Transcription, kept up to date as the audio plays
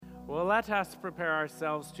Well, let us prepare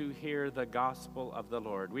ourselves to hear the gospel of the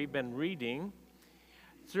Lord. We've been reading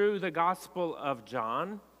through the Gospel of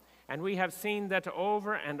John, and we have seen that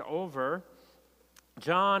over and over,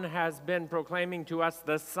 John has been proclaiming to us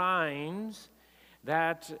the signs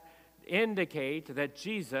that indicate that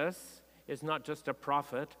Jesus is not just a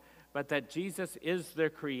prophet, but that Jesus is the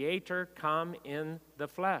Creator come in the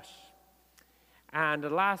flesh.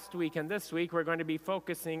 And last week and this week, we're going to be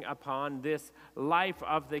focusing upon this life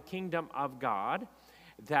of the kingdom of God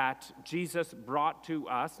that Jesus brought to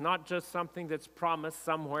us, not just something that's promised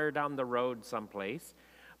somewhere down the road someplace,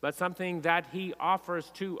 but something that he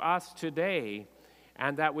offers to us today,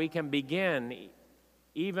 and that we can begin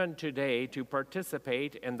even today to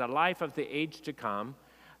participate in the life of the age to come,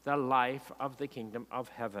 the life of the kingdom of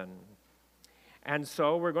heaven. And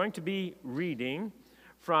so we're going to be reading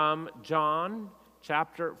from John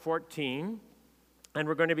chapter 14, and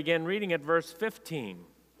we're going to begin reading at verse 15.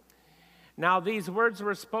 Now these words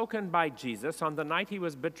were spoken by Jesus on the night he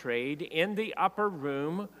was betrayed in the upper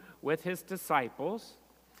room with his disciples.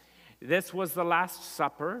 This was the Last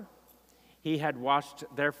Supper. He had washed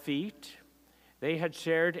their feet. They had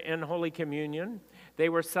shared in Holy Communion. They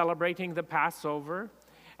were celebrating the Passover,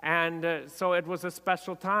 and so it was a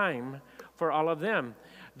special time for all of them.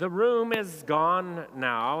 The room is gone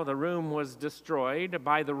now. The room was destroyed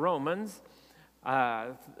by the Romans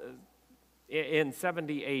in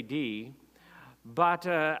 70 A.D., but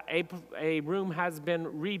a room has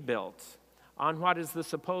been rebuilt on what is the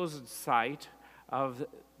supposed site of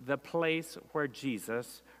the place where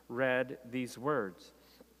Jesus read these words.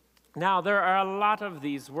 Now, there are a lot of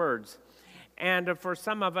these words, and for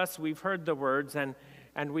some of us, we've heard the words, and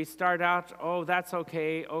we start out, oh, that's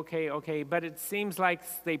okay, but it seems like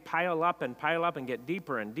they pile up and get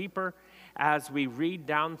deeper and deeper as we read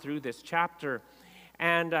down through this chapter.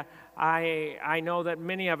 And I know that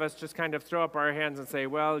many of us just kind of throw up our hands and say,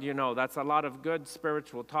 well, you know, that's a lot of good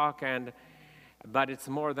spiritual talk, but it's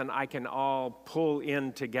more than I can all pull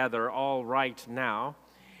in together all right now.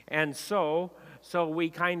 And so we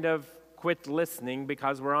kind of quit listening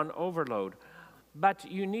because we're on overload.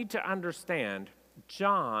 But you need to understand,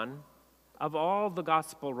 John, of all the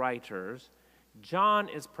gospel writers, John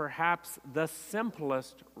is perhaps the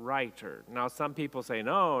simplest writer. Now, some people say,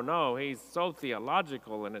 no, he's so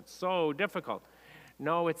theological and it's so difficult.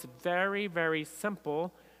 No, it's very, very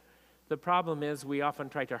simple. The problem is we often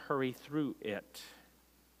try to hurry through it.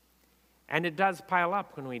 And it does pile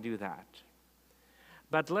up when we do that.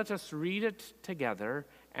 But let us read it together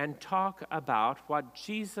and talk about what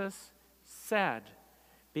Jesus said,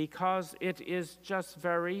 because it is just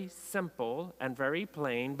very simple and very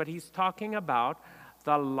plain, but he's talking about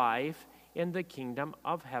the life in the kingdom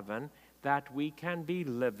of heaven that we can be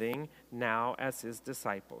living now as his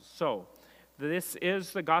disciples. So, this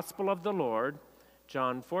is the gospel of the Lord,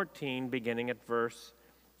 John 14, beginning at verse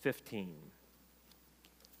 15.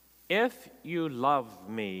 If you love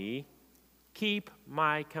me, keep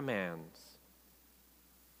my commands.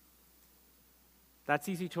 That's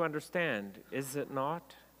easy to understand, is it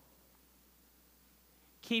not?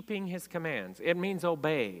 Keeping his commands. It means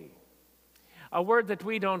obey. A word that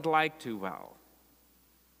we don't like too well.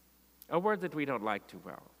 A word that we don't like too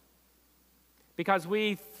well. Because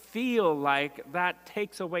we feel like that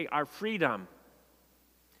takes away our freedom.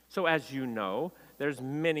 So as you know, there's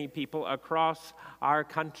many people across our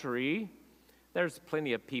country. There's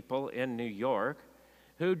plenty of people in New York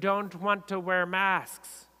who don't want to wear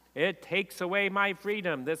masks. It takes away my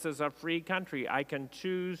freedom. This is a free country. I can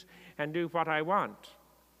choose and do what I want.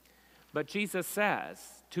 But Jesus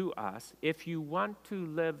says to us, if you want to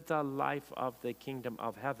live the life of the kingdom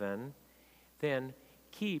of heaven, then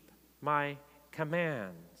keep my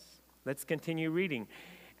commands. Let's continue reading.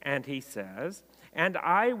 And he says, and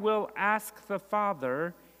I will ask the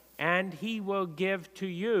Father, and he will give to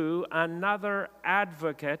you another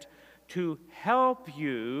advocate to help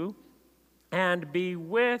you and be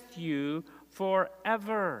with you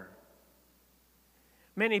forever.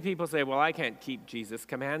 Many people say, well, I can't keep Jesus'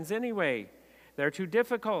 commands anyway. They're too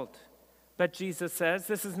difficult. But Jesus says,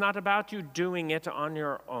 this is not about you doing it on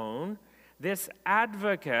your own. This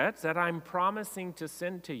advocate that I'm promising to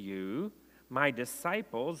send to you, my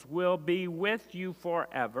disciples, will be with you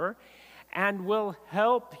forever and will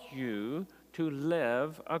help you to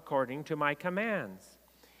live according to my commands.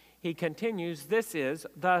 He continues, this is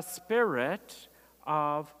the Spirit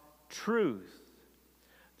of truth.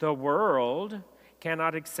 The world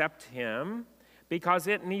cannot accept him because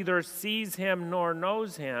it neither sees him nor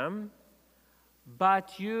knows him,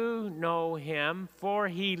 but you know him, for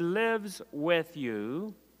he lives with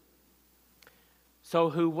you.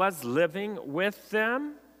 So who was living with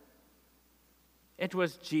them? It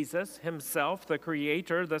was Jesus himself, the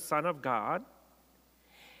Creator, the Son of God.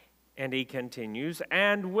 And he continues,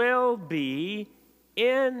 and will be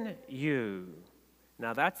in you.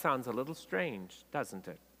 Now that sounds a little strange, doesn't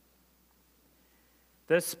it?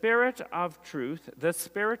 The Spirit of truth, the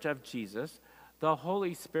Spirit of Jesus, the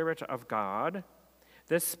Holy Spirit of God,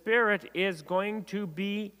 the Spirit is going to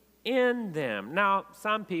be in them. Now,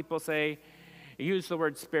 some people use the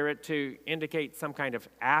word spirit to indicate some kind of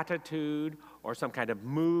attitude or some kind of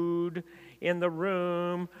mood in the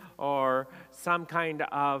room or some kind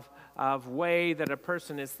of way that a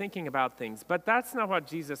person is thinking about things. But that's not what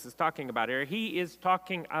Jesus is talking about here. He is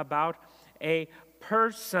talking about a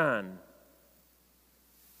person.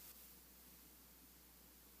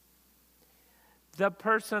 The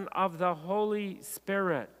person of the Holy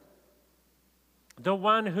Spirit. The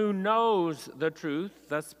one who knows the truth,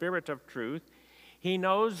 the Spirit of truth. He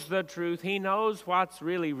knows the truth. He knows what's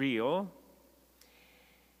really real.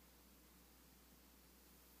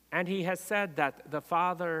 And he has said that the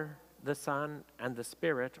Father, the Son, and the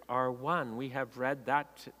Spirit are one. We have read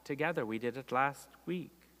that together. We did it last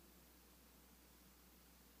week.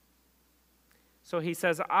 So he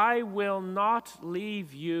says, I will not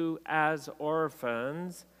leave you as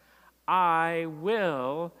orphans. I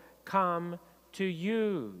will come to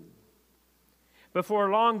you. Before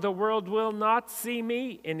long, the world will not see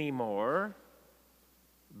me anymore,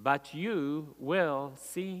 but you will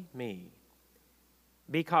see me.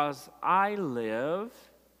 Because I live,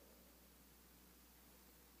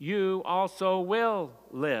 you also will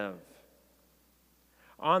live.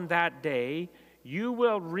 On that day, you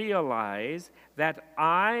will realize that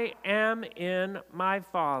I am in my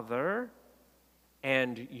Father,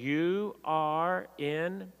 and you are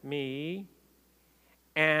in me,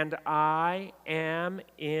 and I am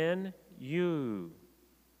in you.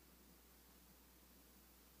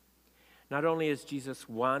 Not only is Jesus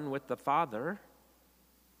one with the Father,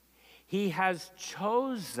 he has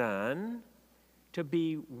chosen to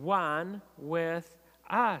be one with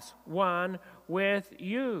us, one with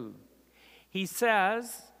you. He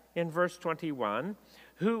says in verse 21,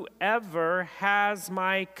 whoever has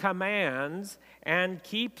my commands and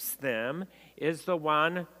keeps them is the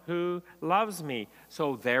one who loves me.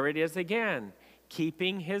 So there it is again,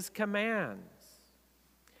 keeping his commands.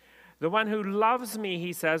 The one who loves me,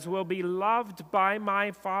 he says, will be loved by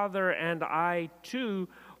my Father, and I too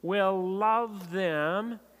will love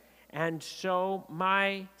them and show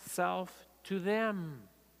myself to them.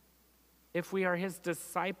 If we are his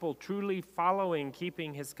disciple, truly following,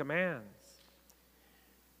 keeping his commands.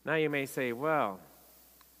 Now you may say, well,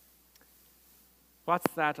 what's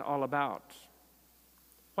that all about?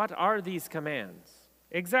 What are these commands?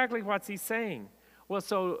 Exactly what's he saying? Well,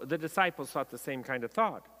 so the disciples thought the same kind of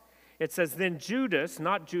thought. It says, then Judas,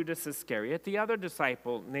 not Judas Iscariot, the other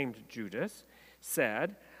disciple named Judas,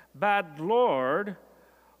 said, but Lord,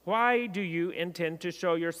 why do you intend to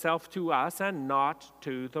show yourself to us and not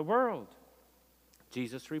to the world?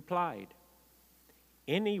 Jesus replied,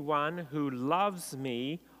 anyone who loves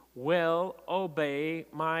me will obey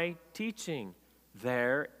my teaching.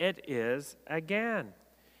 There it is again.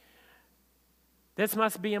 This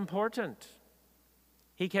must be important.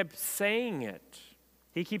 He kept saying it.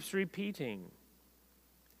 He keeps repeating.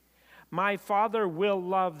 My Father will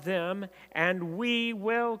love them, and we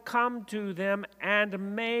will come to them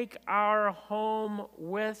and make our home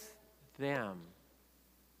with them.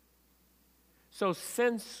 So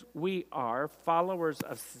since we are followers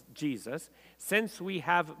of Jesus, since we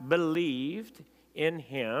have believed in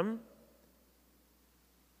him,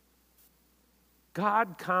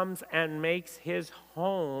 God comes and makes his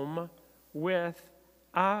home with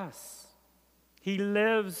us. He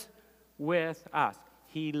lives with us.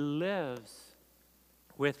 He lives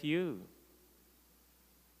with you.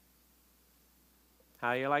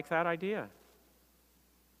 How do you like that idea?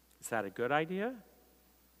 Is that a good idea?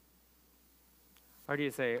 Or do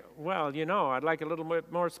you say, well, I'd like a little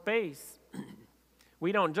bit more space.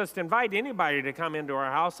 We don't just invite anybody to come into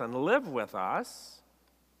our house and live with us.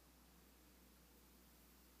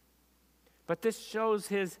 But this shows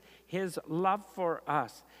his love for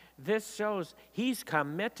us. This shows he's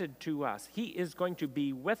committed to us. He is going to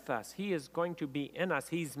be with us. He is going to be in us.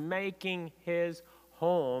 He's making his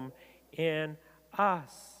home in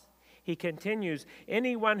us. He continues,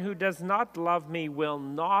 anyone who does not love me will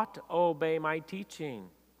not obey my teaching.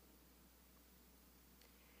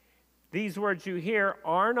 These words you hear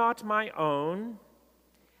are not my own.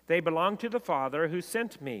 They belong to the Father who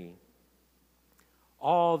sent me.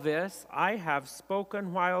 All this I have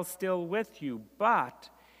spoken while still with you, but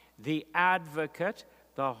the Advocate,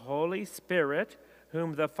 the Holy Spirit,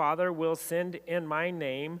 whom the Father will send in my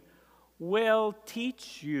name, will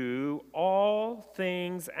teach you all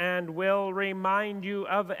things and will remind you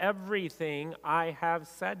of everything I have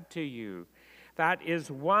said to you. That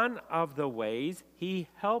is one of the ways he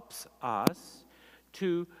helps us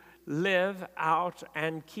to live out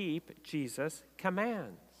and keep Jesus'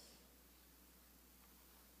 commands.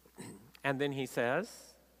 And then he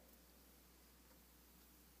says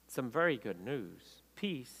some very good news.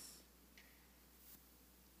 Peace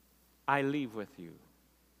I leave with you.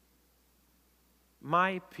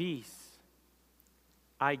 My peace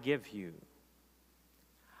I give you.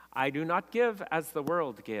 I do not give as the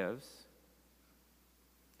world gives.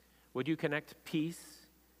 Would you connect peace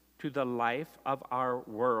to the life of our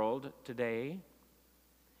world today?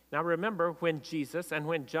 Now remember, when Jesus and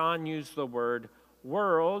when John used the word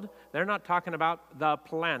world, they're not talking about the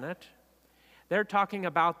planet. They're talking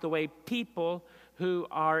about the way people who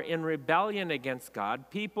are in rebellion against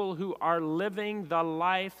God, people who are living the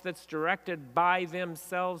life that's directed by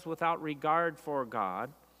themselves without regard for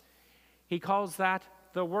God. He calls that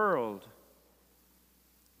the world.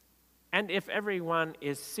 And if everyone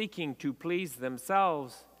is seeking to please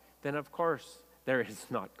themselves, then of course there is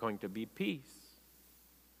not going to be peace.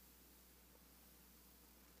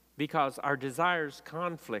 Because our desires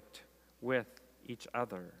conflict with each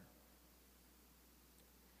other.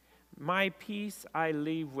 My peace I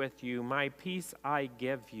leave with you, my peace I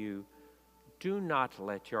give you. Do not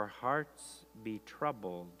let your hearts be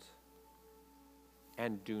troubled,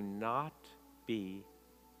 and do not be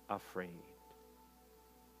afraid.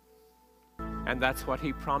 And that's what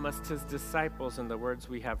he promised his disciples in the words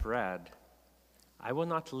we have read. I will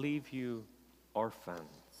not leave you orphans.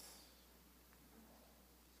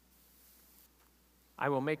 I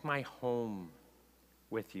will make my home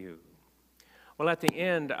with you. Well, at the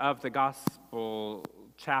end of the Gospel,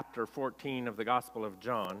 chapter 14 of the Gospel of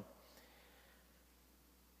John,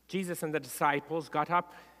 Jesus and the disciples got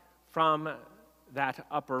up from that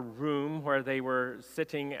upper room where they were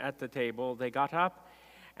sitting at the table. They got up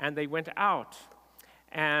and they went out,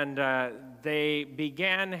 and they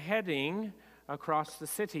began heading across the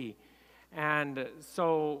city. And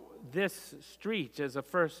so this street is a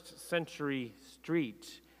first century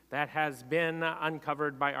street that has been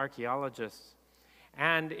uncovered by archaeologists.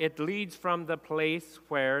 And it leads from the place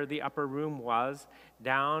where the upper room was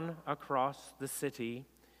down across the city.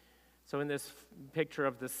 So in this picture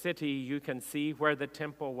of the city, you can see where the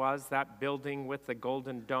temple was. That building with the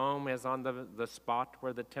golden dome is on the spot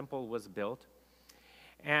where the temple was built.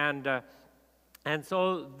 And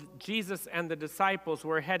so Jesus and the disciples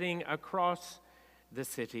were heading across the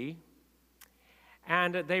city.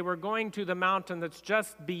 And they were going to the mountain that's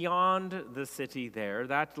just beyond the city there,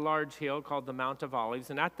 that large hill called the Mount of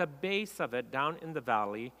Olives. And at the base of it, down in the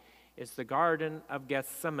valley, is the Garden of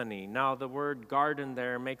Gethsemane. Now, the word garden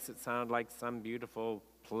there makes it sound like some beautiful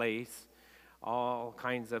place, all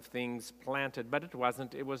kinds of things planted, but it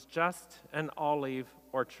wasn't. It was just an olive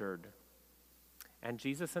orchard. And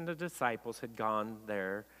Jesus and the disciples had gone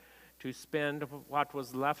there to spend what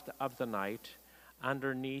was left of the night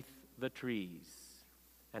underneath the trees.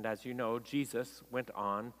 And as you know, Jesus went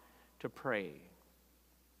on to pray.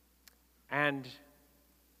 And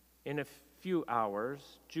in a few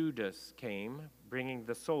hours, Judas came, bringing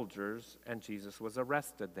the soldiers, and Jesus was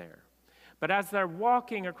arrested there. But as they're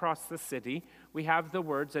walking across the city, we have the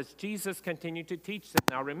words as Jesus continued to teach them.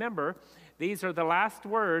 Now remember, these are the last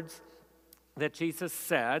words that Jesus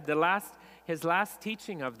said, his last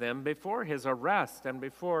teaching of them before his arrest and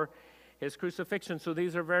before his crucifixion. So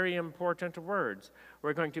these are very important words.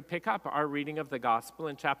 We're going to pick up our reading of the gospel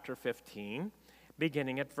in chapter 15,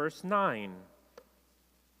 beginning at verse 9,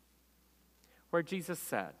 where Jesus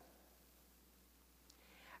said,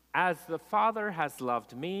 "As the Father has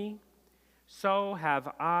loved me, so have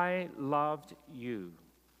I loved you.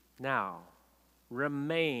 Now,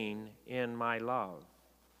 remain in my love.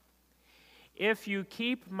 If you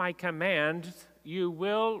keep my commands, you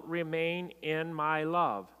will remain in my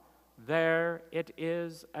love." There it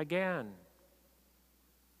is again.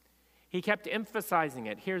 He kept emphasizing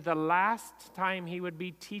it. Here, the last time he would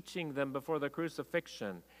be teaching them before the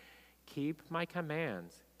crucifixion. Keep my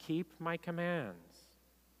commands. Keep my commands.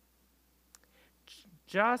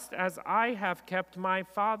 Just as I have kept my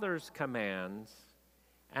Father's commands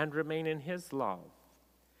and remain in his love.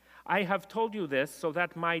 I have told you this so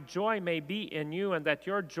that my joy may be in you and that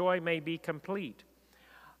your joy may be complete.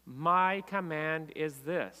 My command is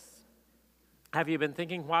this. Have you been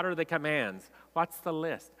thinking, what are the commands? What's the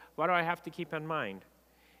list? What do I have to keep in mind?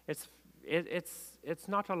 It's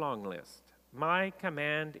not a long list. My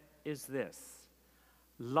command is this.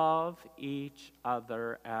 Love each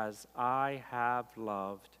other as I have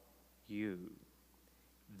loved you.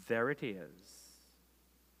 There it is.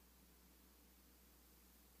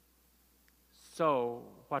 So,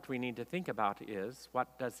 what we need to think about is,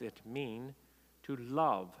 what does it mean to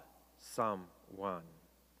love someone?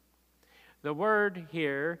 The word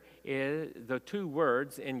here is, the two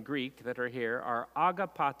words in Greek that are here are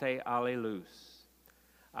agapate allelous.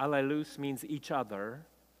 Allelous means each other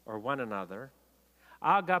or one another.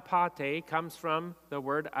 Agapate comes from the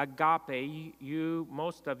word agape.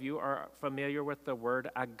 Most of you are familiar with the word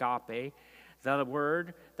agape, the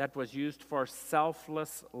word that was used for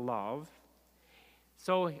selfless love.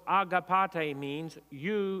 So agapate means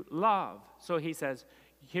you love. So he says,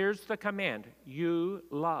 here's the command, you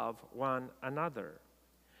love one another.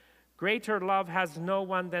 Greater love has no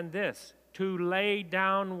one than this, to lay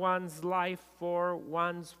down one's life for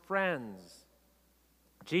one's friends.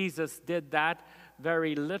 Jesus did that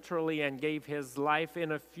very literally and gave his life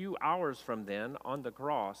in a few hours from then on the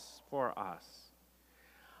cross for us.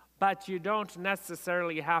 But you don't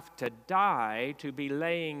necessarily have to die to be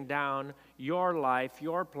laying down your life,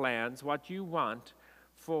 your plans, what you want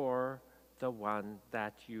for the one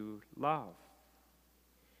that you love.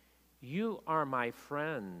 You are my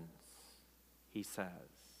friends, he says,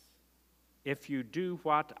 if you do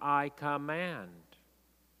what I command.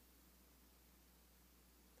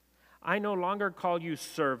 I no longer call you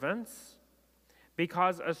servants,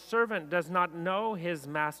 because a servant does not know his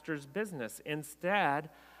master's business. Instead,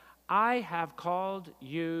 I have called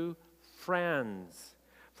you friends.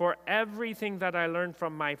 For everything that I learned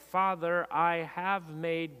from my Father, I have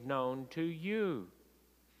made known to you.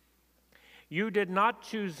 You did not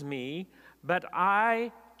choose me, but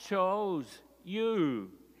I chose you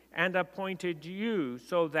and appointed you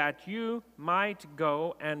so that you might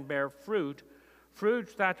go and bear fruit,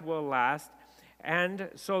 fruit that will last, and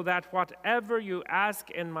so that whatever you ask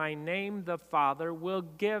in my name, the Father will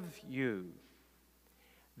give you.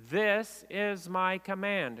 This is my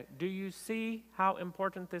command. Do you see how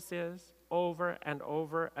important this is over and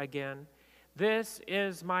over again? This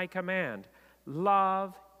is my command.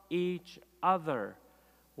 Love each other.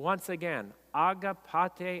 Once again,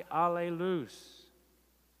 agapate allelous.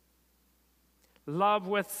 Love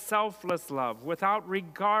with selfless love, without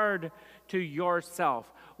regard to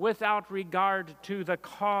yourself, without regard to the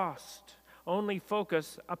cost. Only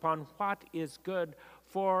focus upon what is good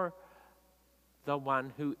for the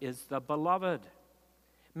one who is the beloved.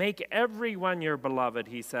 Make everyone your beloved,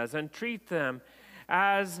 he says, and treat them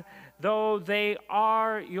as though they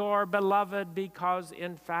are your beloved, because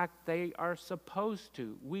in fact they are supposed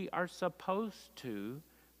to. We are supposed to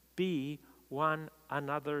be one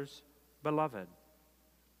another's beloved.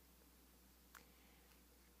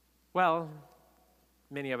 Well,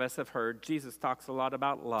 many of us have heard Jesus talks a lot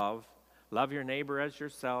about love. Love your neighbor as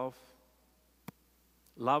yourself.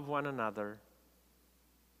 Love one another.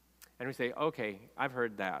 And we say, okay, I've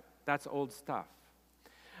heard that. That's old stuff.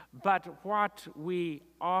 But what we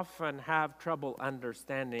often have trouble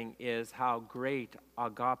understanding is how great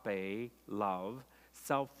agape love,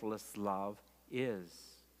 selfless love, is.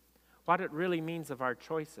 What it really means of our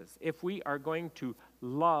choices. If we are going to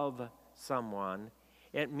love someone,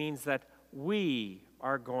 it means that we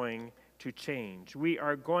are going to change. We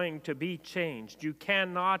are going to be changed. You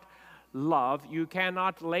cannot love, you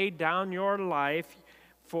cannot lay down your life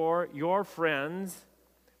for your friends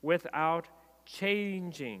without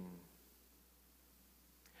changing.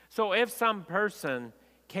 So if some person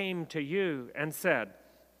came to you and said,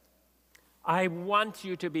 I want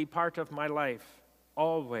you to be part of my life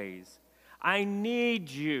always. I need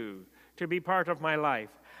you to be part of my life.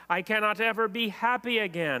 I cannot ever be happy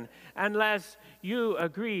again unless you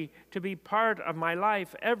agree to be part of my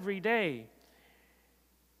life every day.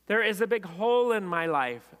 There is a big hole in my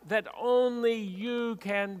life that only you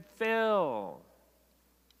can fill.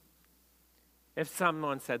 If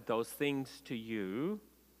someone said those things to you,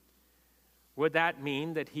 would that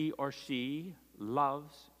mean that he or she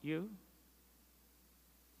loves you?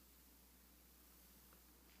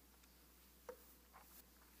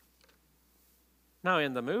 Now,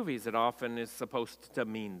 in the movies, it often is supposed to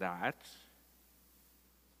mean that.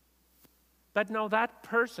 But no, that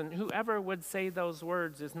person, whoever would say those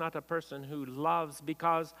words, is not a person who loves,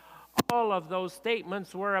 because all of those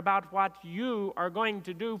statements were about what you are going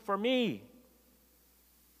to do for me.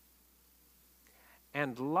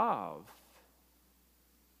 And love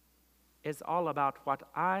is all about what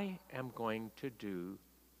I am going to do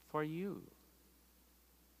for you.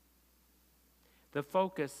 The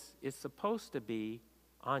focus is supposed to be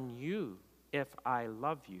on you if I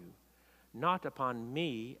love you, not upon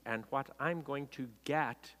me and what I'm going to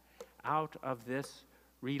get out of this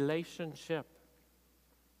relationship.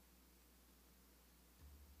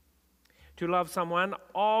 To love someone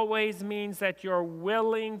always means that you're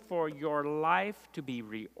willing for your life to be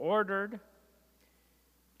reordered.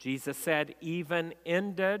 Jesus said, even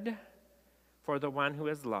ended for the one who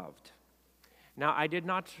is loved. Now, I did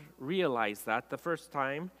not realize that the first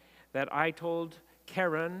time that I told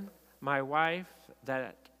Karen, my wife,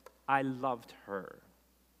 that I loved her.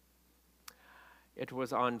 It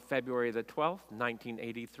was on February the 12th,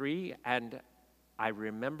 1983, and I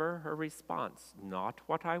remember her response, not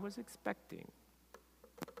what I was expecting.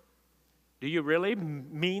 Do you really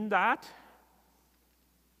mean that?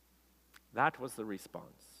 That was the response.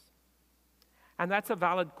 And that's a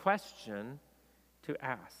valid question to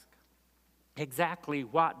ask. Exactly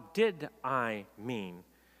what did I mean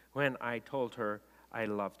when I told her I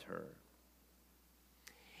loved her?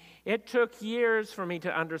 It took years for me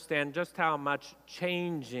to understand just how much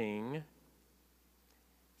changing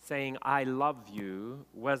saying I love you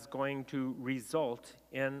was going to result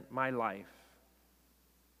in my life.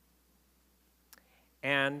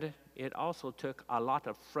 And it also took a lot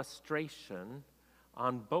of frustration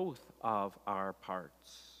on both of our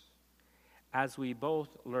parts as we both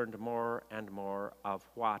learned more and more of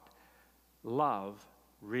what love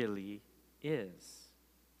really is.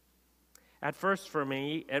 At first, for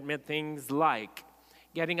me, it meant things like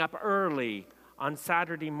getting up early on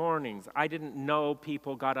Saturday mornings. I didn't know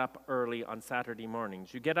people got up early on Saturday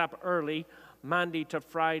mornings. You get up early Monday to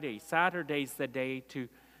Friday. Saturday's the day to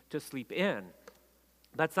sleep in.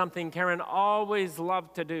 That's something Karen always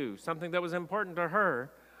loved to do. Something that was important to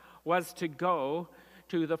her was to go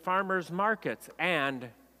to the farmers' markets, and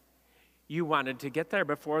you wanted to get there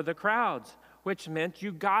before the crowds, which meant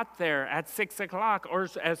you got there at 6 o'clock or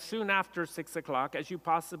as soon after 6 o'clock as you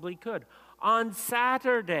possibly could. On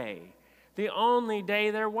Saturday, the only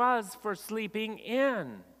day there was for sleeping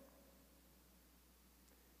in.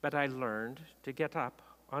 But I learned to get up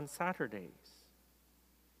on Saturdays.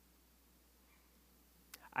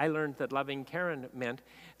 I learned that loving Karen meant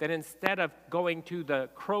that instead of going to the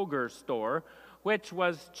Kroger store, which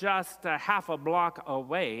was just a half a block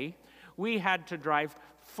away, we had to drive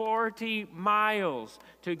 40 miles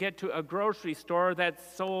to get to a grocery store that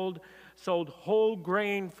sold whole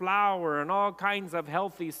grain flour and all kinds of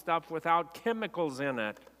healthy stuff without chemicals in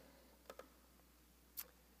it.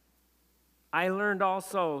 I learned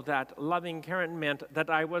also that loving Karen meant that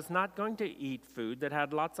I was not going to eat food that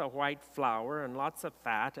had lots of white flour and lots of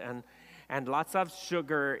fat and lots of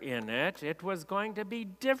sugar in it. It was going to be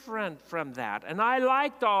different from that. And I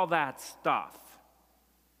liked all that stuff.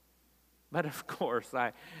 But of course,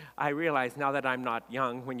 I realize now that I'm not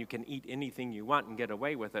young, when you can eat anything you want and get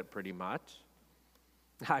away with it pretty much,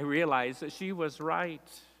 I realize that she was right.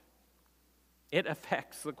 It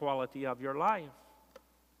affects the quality of your life.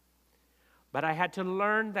 But I had to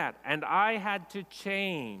learn that, and I had to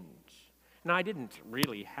change. Now, I didn't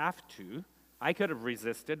really have to. I could have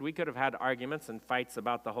resisted. We could have had arguments and fights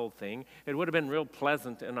about the whole thing. It would have been real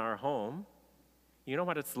pleasant in our home. You know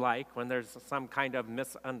what it's like when there's some kind of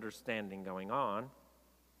misunderstanding going on.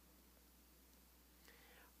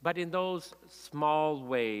 But in those small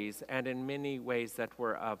ways, and in many ways that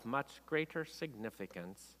were of much greater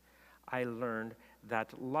significance, I learned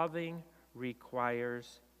that loving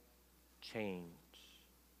requires change.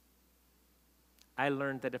 I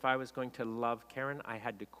learned that if I was going to love Karen, I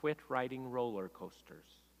had to quit riding roller coasters.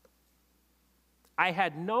 I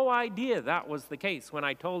had no idea that was the case when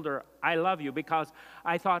I told her I love you, because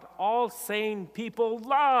I thought all sane people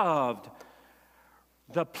loved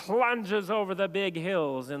the plunges over the big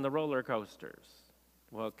hills in the roller coasters.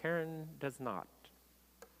 Well, Karen does not.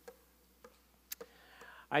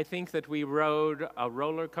 I think that we rode a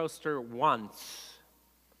roller coaster once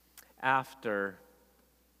after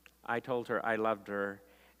I told her I loved her,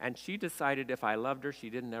 and she decided if I loved her, she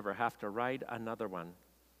didn't ever have to ride another one.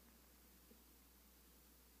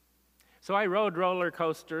 So I rode roller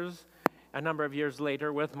coasters a number of years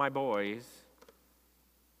later with my boys,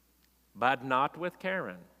 but not with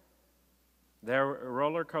Karen. Their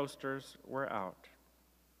roller coasters were out.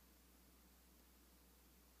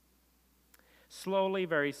 Slowly,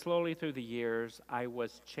 very slowly through the years, I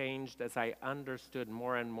was changed as I understood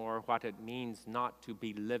more and more what it means not to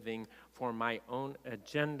be living for my own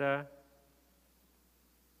agenda,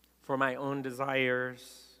 for my own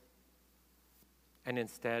desires, and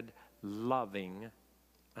instead loving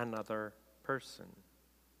another person.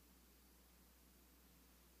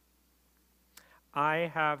 I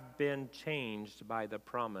have been changed by the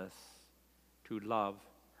promise to love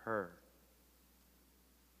her.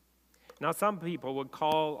 Now, some people would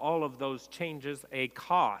call all of those changes a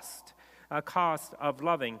cost of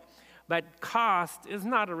loving. But cost is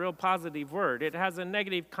not a real positive word. It has a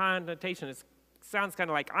negative connotation. It sounds kind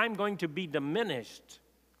of like I'm going to be diminished.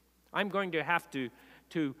 I'm going to have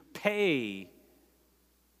to pay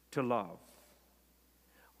to love.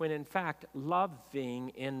 When in fact,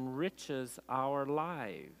 loving enriches our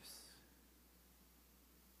lives.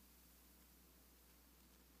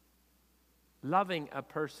 Loving a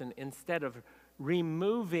person instead of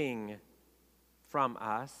removing from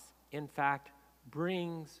us, in fact,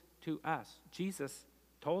 brings to us. Jesus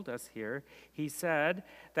told us here, he said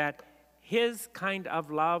that his kind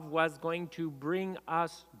of love was going to bring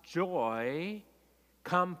us joy,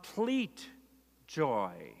 complete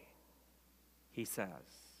joy, he says.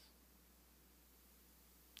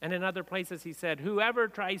 And in other places he said, whoever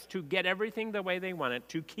tries to get everything the way they want it,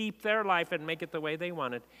 to keep their life and make it the way they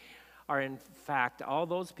want it, are in fact, all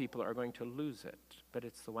those people are going to lose it. But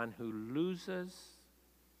it's the one who loses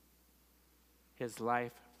his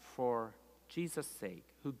life for Jesus' sake,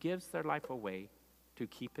 who gives their life away to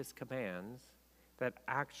keep his commands, that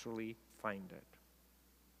actually find it.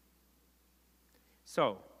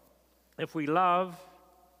 So, if we love,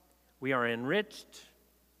 we are enriched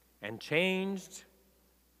and changed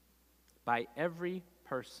by every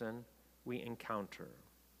person we encounter.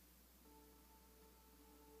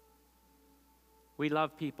 We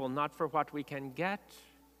love people not for what we can get.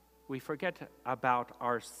 We forget about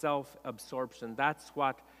our self-absorption. That's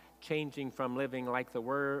what changing from living like the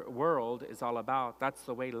world is all about. That's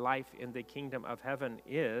the way life in the kingdom of heaven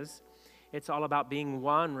is. It's all about being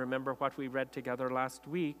one. Remember what we read together last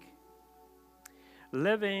week.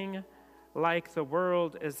 Living like the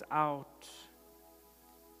world is out.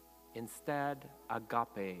 Instead,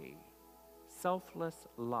 agape. Selfless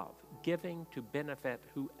love, giving to benefit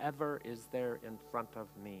whoever is there in front of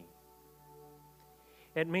me.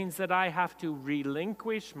 It means that I have to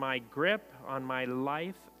relinquish my grip on my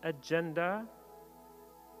life agenda,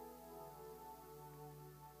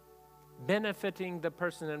 benefiting the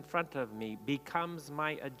person in front of me becomes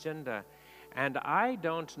my agenda, and I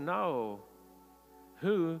don't know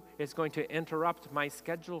who is going to interrupt my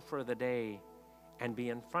schedule for the day and be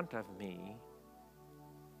in front of me.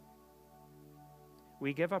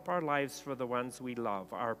 We give up our lives for the ones we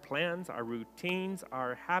love, our plans, our routines,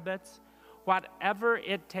 our habits. Whatever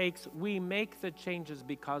it takes, we make the changes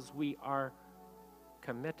because we are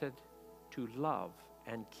committed to love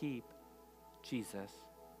and keep Jesus'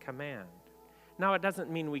 command. Now, it doesn't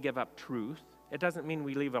mean we give up truth. It doesn't mean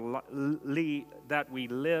we that we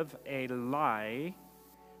live a lie,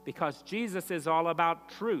 because Jesus is all about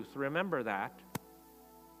truth. Remember that.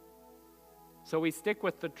 So we stick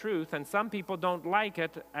with the truth, and some people don't like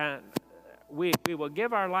it, and we will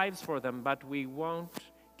give our lives for them, but we won't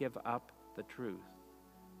give up the truth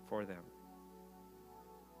for them.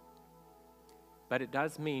 But it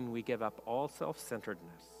does mean we give up all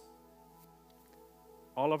self-centeredness,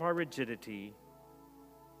 all of our rigidity.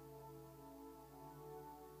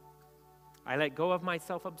 I let go of my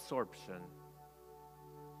self-absorption.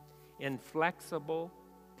 Inflexible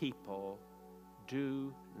people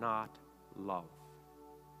do not love.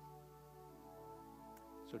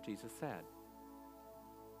 So Jesus said,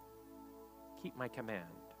 keep my command.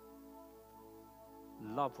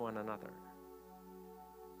 Love one another.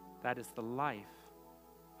 That is the life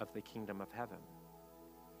of the kingdom of heaven.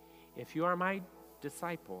 If you are my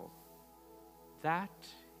disciple, that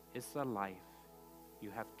is the life you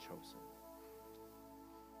have chosen.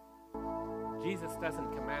 Jesus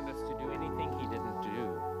doesn't command us to do anything he didn't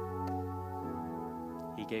do.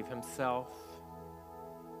 He gave himself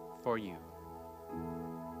for you.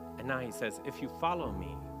 And now he says, if you follow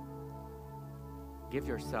me, give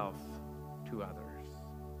yourself to others.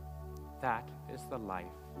 That is the life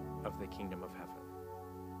of the kingdom of heaven.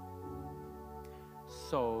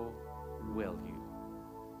 So will you.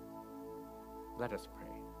 Let us pray.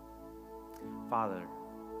 Father,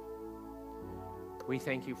 we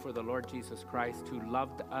thank you for the Lord Jesus Christ, who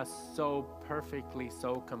loved us so perfectly,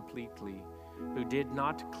 so completely, who did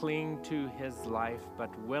not cling to his life,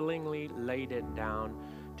 but willingly laid it down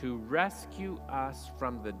to rescue us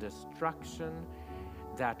from the destruction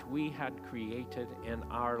that we had created in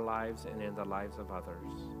our lives and in the lives of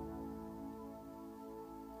others.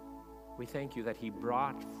 We thank you that he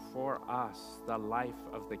brought for us the life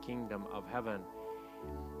of the kingdom of heaven,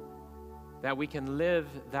 that we can live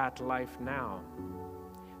that life now,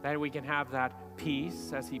 that we can have that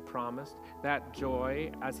peace as he promised, that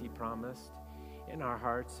joy as he promised in our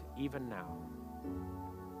hearts even now.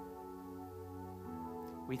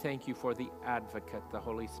 We thank you for the advocate, the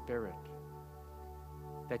Holy Spirit,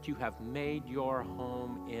 that you have made your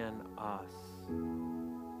home in us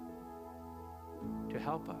to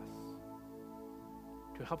help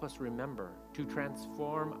us remember, to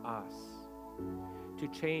transform us, to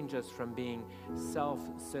change us from being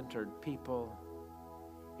self-centered people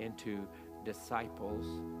into disciples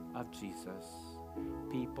of Jesus,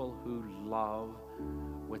 people who love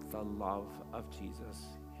with the love of Jesus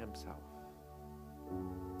himself.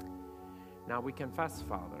 Now we confess,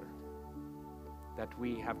 Father, that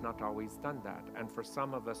we have not always done that. And for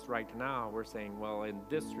some of us right now, we're saying, well, in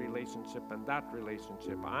this relationship and that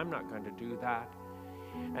relationship, I'm not going to do that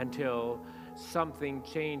until something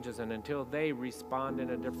changes and until they respond in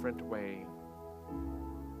a different way.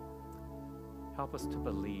 Help us to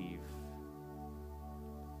believe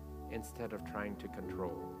instead of trying to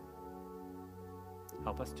control.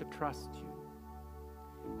 Help us to trust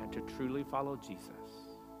you and to truly follow Jesus.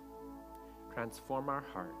 Transform our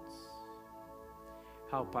hearts.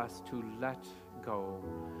 Help us to let go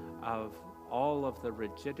of all of the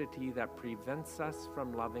rigidity that prevents us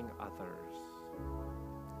from loving others,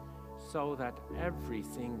 so that every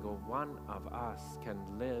single one of us can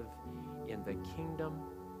live in the kingdom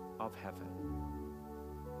of heaven.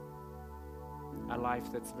 A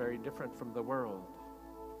life that's very different from the world,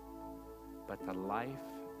 but the life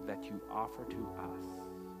that you offer to us,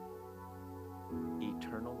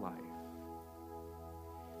 eternal life.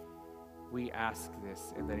 We ask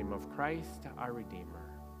this in the name of Christ, our Redeemer.